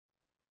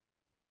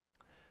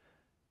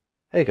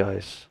Hey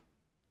guys,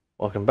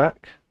 welcome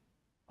back.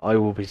 I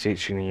will be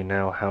teaching you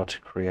now how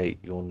to create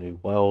your new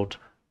world,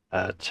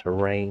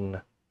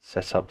 terrain,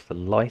 set up the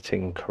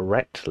lighting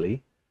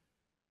correctly,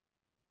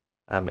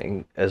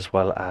 as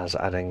well as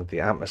adding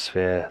the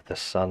atmosphere, the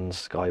sun,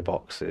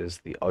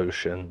 skyboxes, the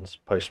oceans,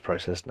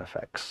 post-processing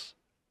effects,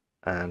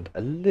 and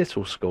a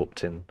little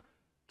sculpting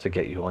to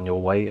get you on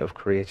your way of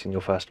creating your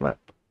first map.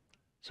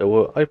 So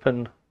we'll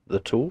open the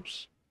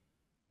tools,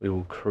 we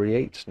will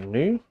create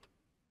new.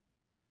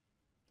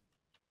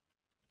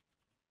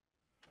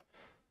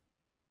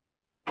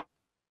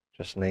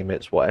 Just name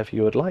it whatever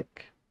you would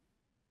like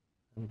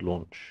and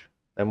launch.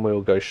 Then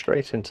we'll go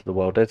straight into the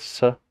world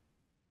editor.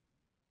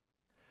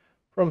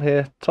 From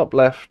here, top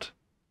left,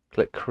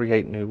 click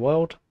create new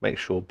world, make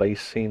sure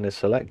base scene is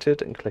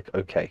selected and click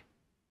OK.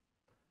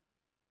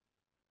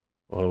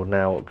 We'll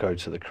now go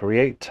to the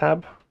create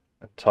tab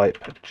and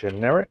type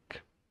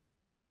generic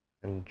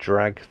and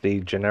drag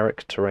the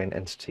generic terrain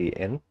entity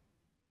in.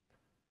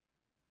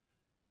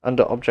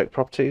 Under object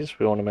properties,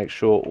 we want to make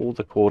sure all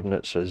the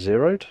coordinates are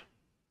zeroed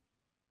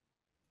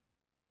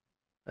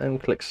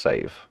and click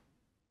save.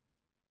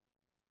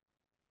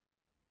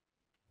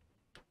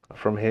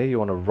 From here, you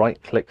want to right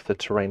click the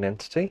terrain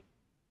entity,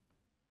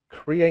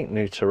 create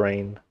new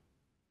terrain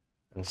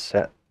and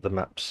set the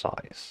map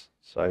size.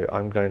 So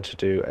I'm going to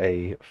do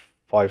a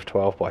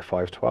 512 by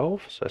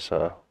 512, so it's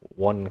a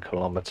 1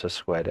 kilometer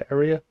squared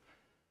area.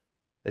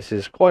 This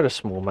is quite a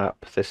small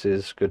map. This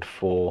is good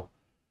for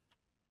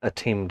a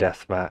team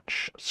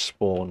deathmatch,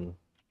 spawn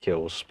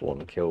kill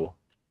sort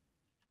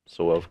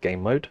of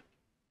game mode.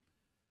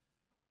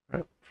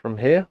 Right, from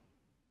here,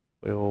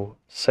 we'll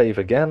save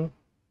again,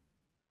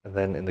 and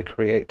then in the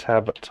create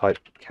tab, type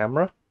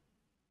camera.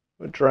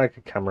 We'll drag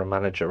a camera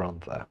manager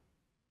on there.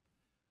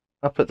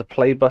 Up at the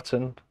play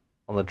button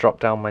on the drop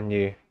down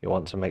menu, you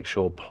want to make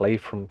sure play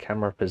from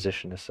camera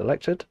position is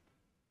selected.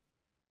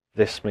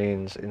 This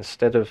means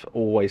instead of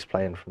always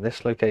playing from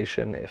this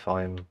location, if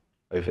I'm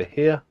over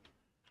here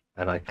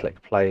and I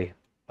click play,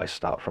 I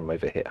start from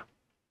over here.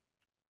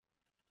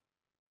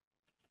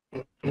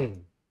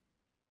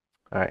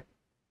 Alright,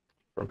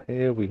 from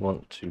here we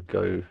want to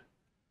go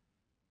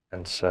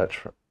and search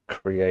for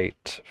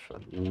create for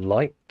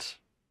light.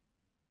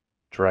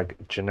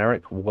 Drag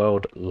generic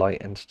world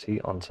light entity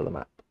onto the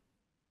map.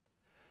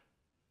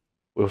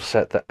 We'll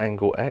set the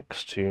angle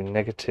X to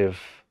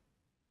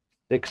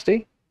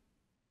 -60,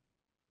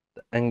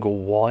 the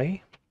angle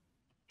Y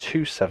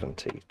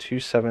 270.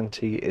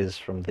 270 is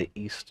from the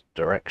east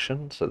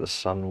direction, so the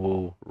sun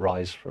will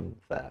rise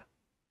from there.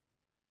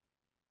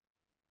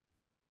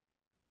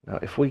 Now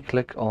if we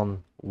click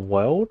on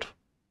world,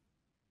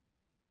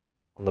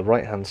 on the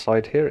right hand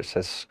side here it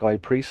says sky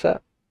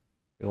preset.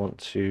 We want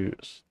to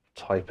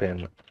type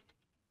in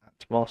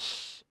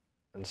Atmos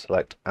and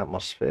select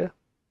atmosphere.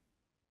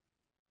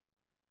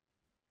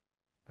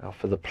 Now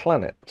for the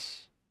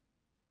planets,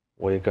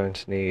 we're going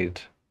to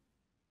need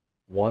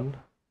 1,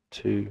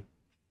 2,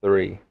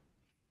 3,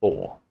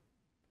 4.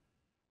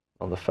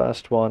 On the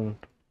first one,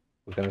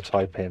 we're going to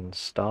type in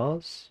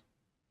stars.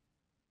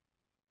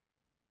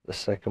 The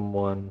second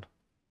one,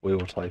 we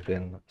will type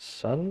in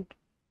sun.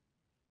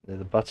 Near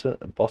the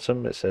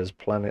bottom, it says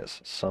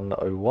planets sun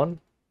 01.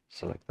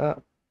 Select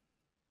that.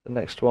 The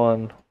next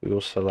one, we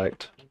will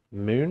select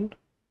moon.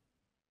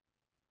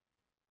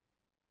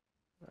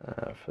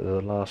 For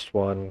the last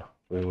one,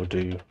 we will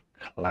do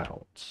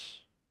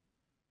clouds.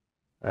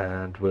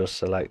 And we'll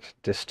select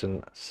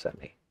distant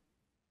semi.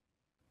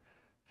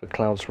 For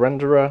clouds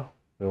renderer,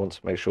 we want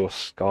to make sure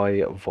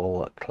sky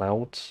vol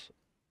clouds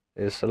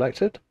is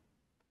selected.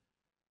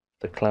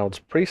 The clouds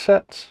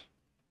preset,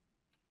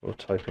 we'll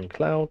type in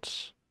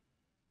clouds.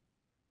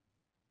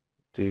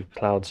 Do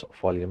clouds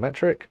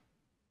volumetric.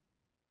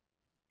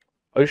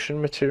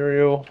 Ocean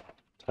material,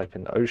 type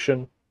in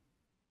ocean.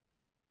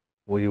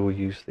 We will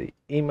use the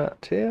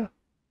EMAT here.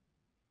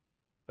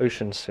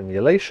 Ocean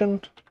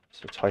simulation,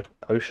 so type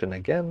ocean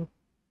again.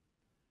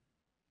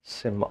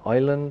 Sim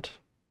island.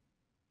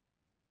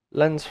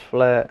 Lens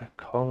flare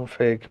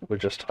config, we'll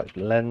just type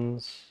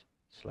lens.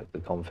 Select the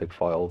config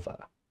file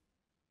there.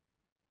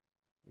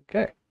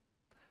 Okay.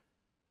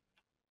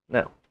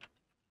 Now,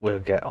 we'll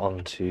get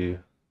on to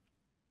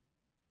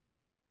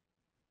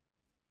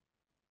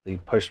the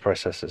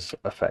post-processors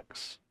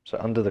effects. So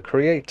under the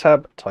create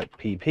tab, type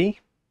PP.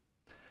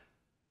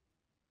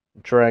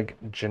 Drag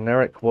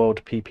generic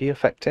world PP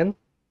effect in,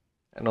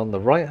 and on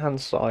the right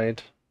hand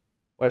side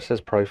where it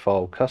says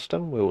profile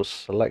custom, we will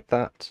select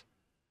that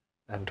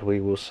and we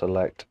will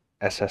select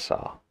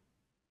SSR.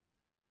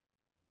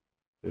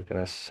 We're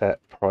going to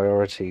set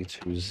priority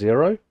to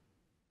 0.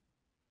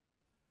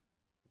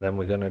 Then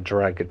we're going to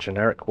drag a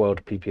generic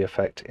world PP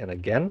effect in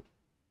again.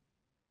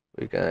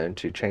 We're going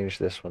to change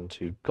this one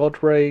to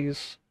God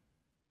rays.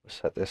 We'll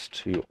set this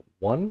to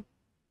 1.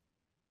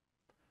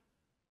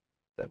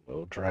 Then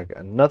we'll drag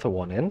another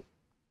one in.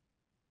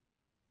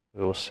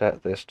 We'll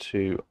set this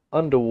to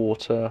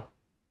underwater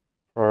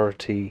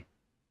priority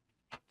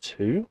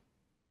 2.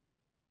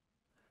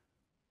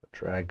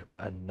 Drag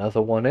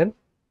another one in.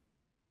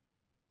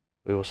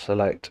 We will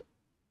select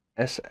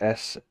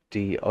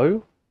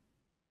SSDO.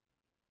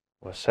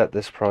 We'll set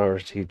this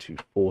priority to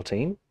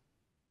 14.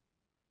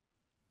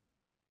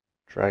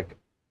 Drag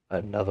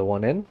another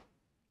one in.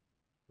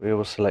 We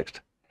will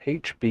select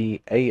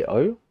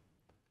HBAO.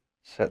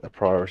 Set the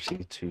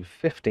priority to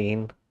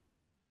 15.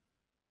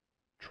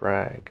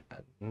 Drag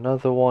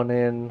another one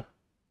in.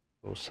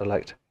 We'll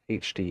select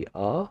HDR.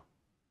 We'll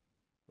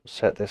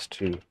set this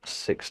to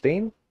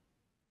 16.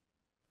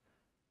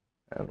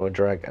 And we'll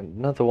drag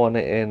another one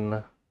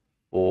in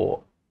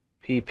for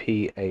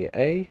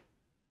PPAA.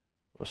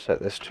 We'll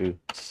set this to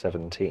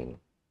 17.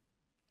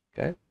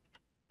 Okay.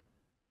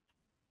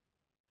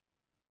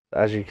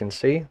 As you can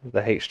see,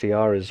 the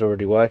HDR is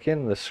already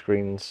working. The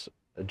screen's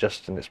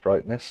adjusting its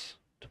brightness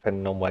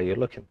depending on where you're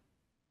looking.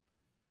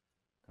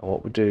 And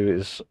what we do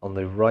is on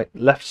the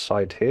left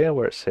side here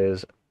where it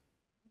says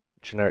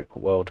generic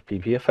world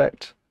PP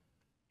effect,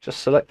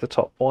 just select the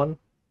top one,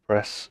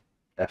 press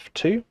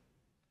F2.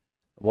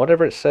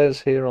 Whatever it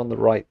says here on the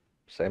right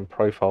saying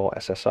profile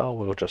SSR,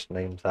 we'll just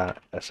name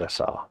that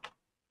SSR.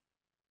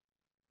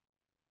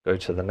 Go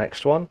to the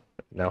next one.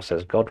 It now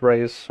says God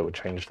Rays, so we'll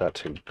change that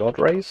to God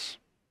Rays.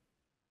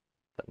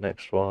 The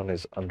next one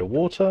is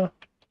underwater.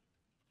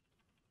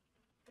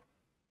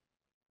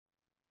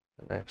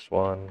 The next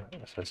one,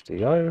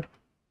 SSDO.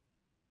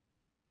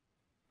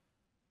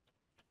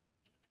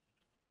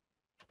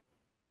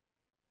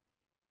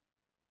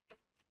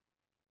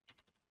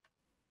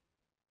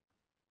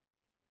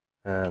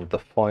 And the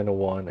final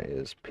one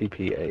is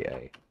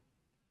PPAA.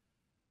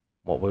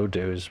 What we'll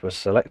do is we'll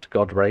select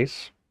God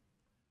Rays,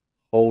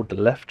 hold the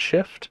left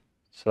shift,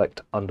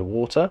 select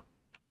underwater,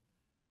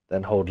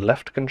 then hold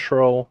left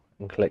control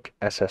and click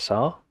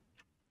SSR.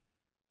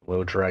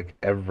 We'll drag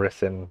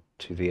everything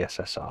to the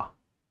SSR.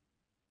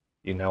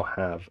 You now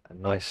have a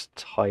nice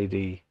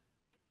tidy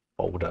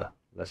folder,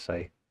 let's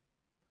say.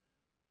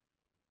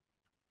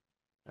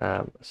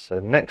 So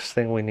next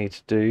thing we need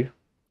to do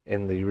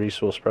in the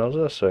resource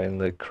browser, so in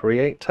the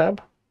Create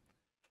tab,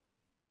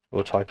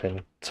 we'll type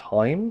in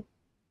time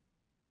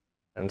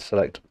and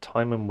select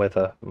Time and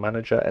Weather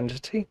Manager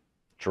entity.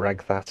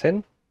 Drag that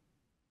in.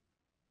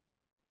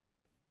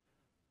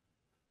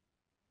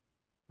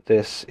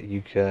 This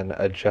you can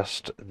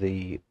adjust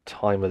the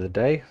time of the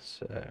day,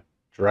 so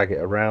drag it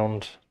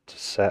around to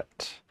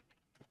set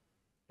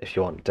if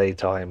you want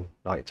daytime,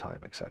 nighttime,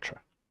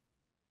 etc.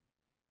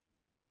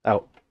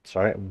 Oh,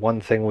 sorry,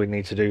 one thing we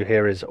need to do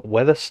here is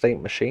weather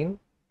state machine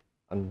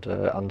and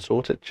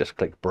unsorted, just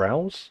click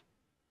browse,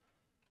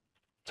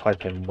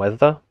 type in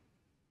weather,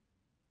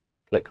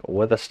 click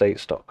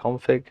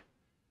weatherstates.config,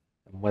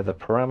 and weather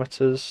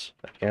parameters,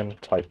 again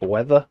type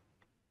weather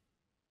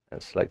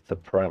and select the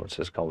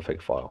parameters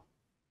config file.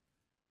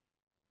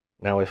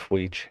 Now if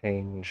we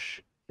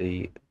change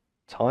the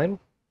time,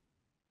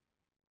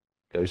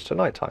 it goes to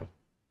nighttime.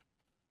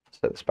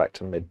 Set this back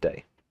to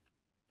midday.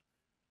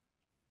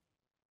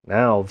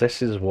 Now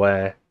this is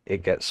where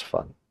it gets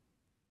fun.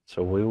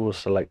 So we will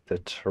select the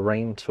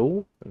terrain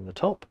tool in the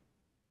top.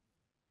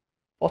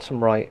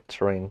 Bottom right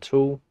terrain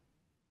tool.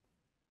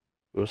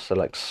 We'll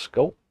select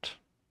sculpt.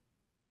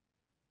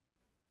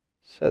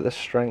 Set the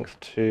strength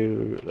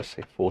to, let's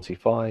say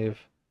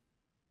 45.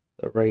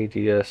 The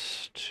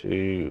radius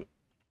to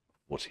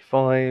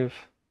 45.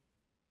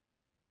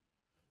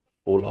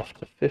 Fall off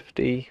to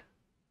 50.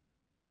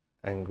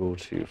 Angle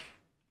to,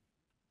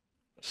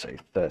 say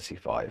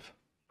 35.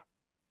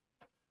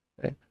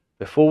 Okay.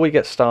 Before we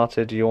get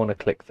started, you want to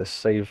click the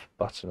save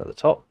button at the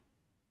top.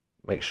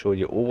 Make sure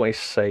you always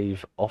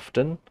save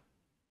often.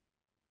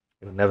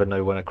 You'll never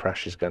know when a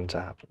crash is going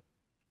to happen.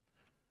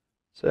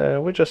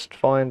 So we'll just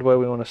find where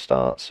we want to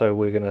start. So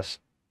we're going to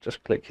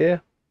just click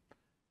here.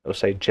 It'll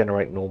say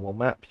generate normal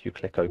map. You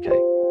click OK.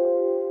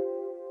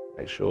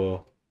 Make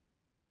sure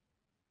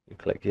you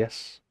click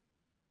yes.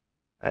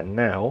 And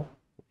now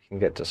we can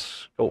get to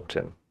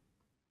sculpting.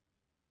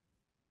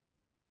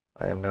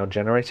 I am now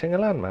generating a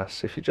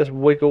landmass. If you just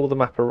wiggle the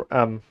map,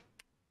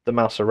 the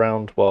mouse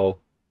around while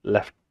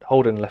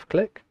holding left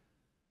click,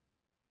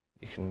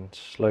 you can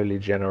slowly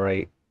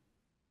generate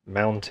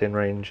mountain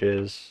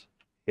ranges,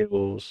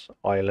 hills,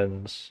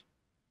 islands.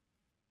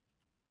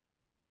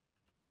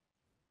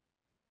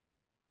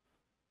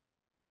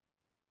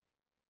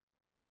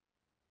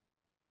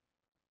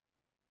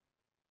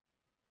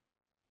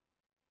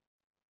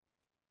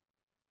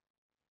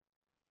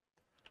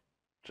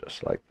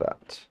 Just like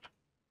that.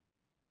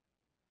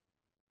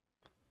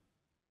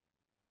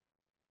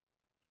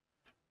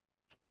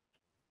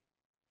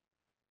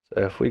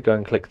 So if we go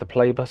and click the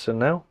play button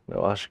now,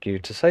 it'll ask you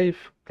to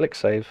save, click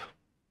save.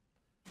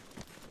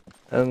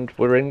 And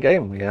we're in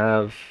game. We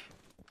have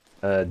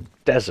a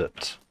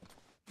desert.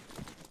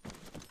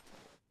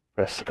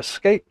 Press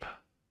escape.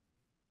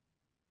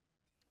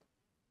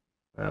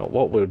 Now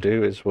what we'll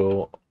do is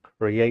we'll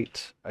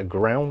create a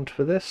ground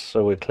for this.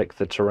 So we'll click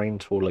the terrain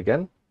tool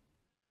again.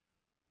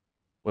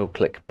 We'll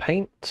click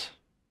paint.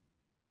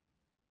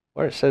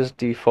 Where it says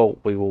default,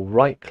 we will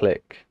right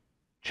click,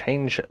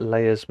 change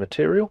layers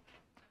material.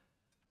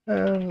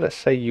 And let's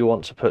say you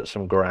want to put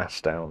some grass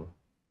down.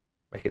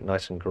 make it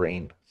nice and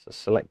green. So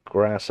select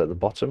grass at the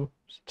bottom.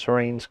 So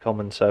terrains,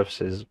 common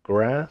surfaces,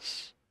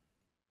 grass.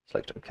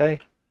 Select OK.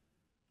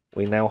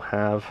 We now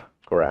have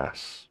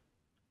grass.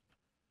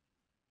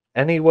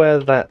 Anywhere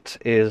that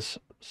is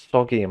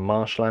soggy and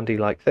marshlandy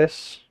like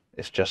this,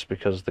 it's just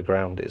because the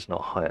ground is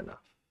not high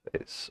enough.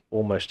 It's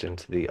almost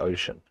into the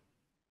ocean,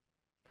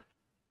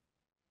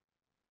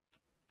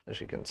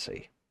 as you can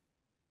see.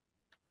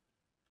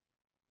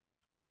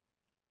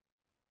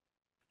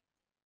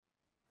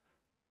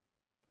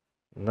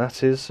 And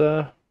that is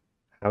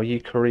how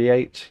you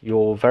create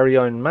your very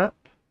own map.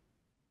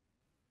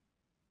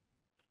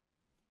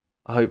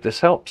 I hope this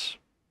helps,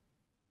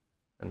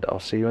 and I'll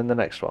see you in the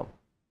next one.